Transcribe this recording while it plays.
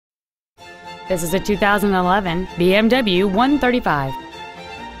This is a 2011 BMW 135.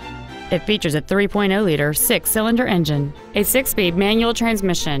 It features a 3.0-liter six-cylinder engine, a six-speed manual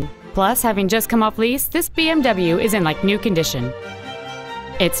transmission. Plus, having just come off lease, this BMW is in like new condition.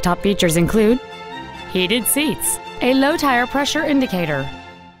 Its top features include heated seats, a low tire pressure indicator,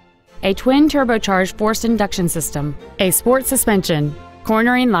 a twin turbocharged forced induction system, a sport suspension,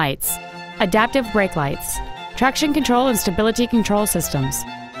 cornering lights, adaptive brake lights, traction control and stability control systems,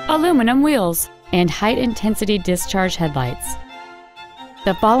 aluminum wheels, and high-intensity discharge headlights.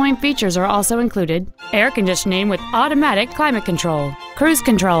 The following features are also included: air conditioning with automatic climate control, cruise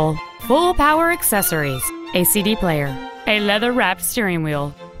control, full power accessories, a CD player, a leather-wrapped steering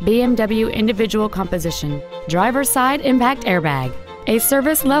wheel, BMW individual composition, driver's side impact airbag, a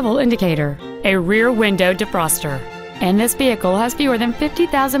service level indicator, a rear window defroster, and this vehicle has fewer than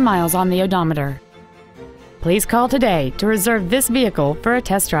 50,000 miles on the odometer. Please call today to reserve this vehicle for a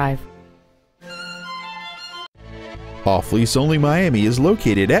test drive. Off Lease Only Miami is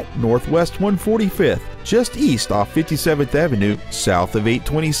located at Northwest 145th, just east off 57th Avenue, south of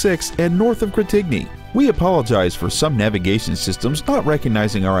 826, and north of Cretigny. We apologize for some navigation systems not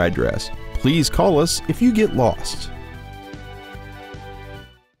recognizing our address. Please call us if you get lost.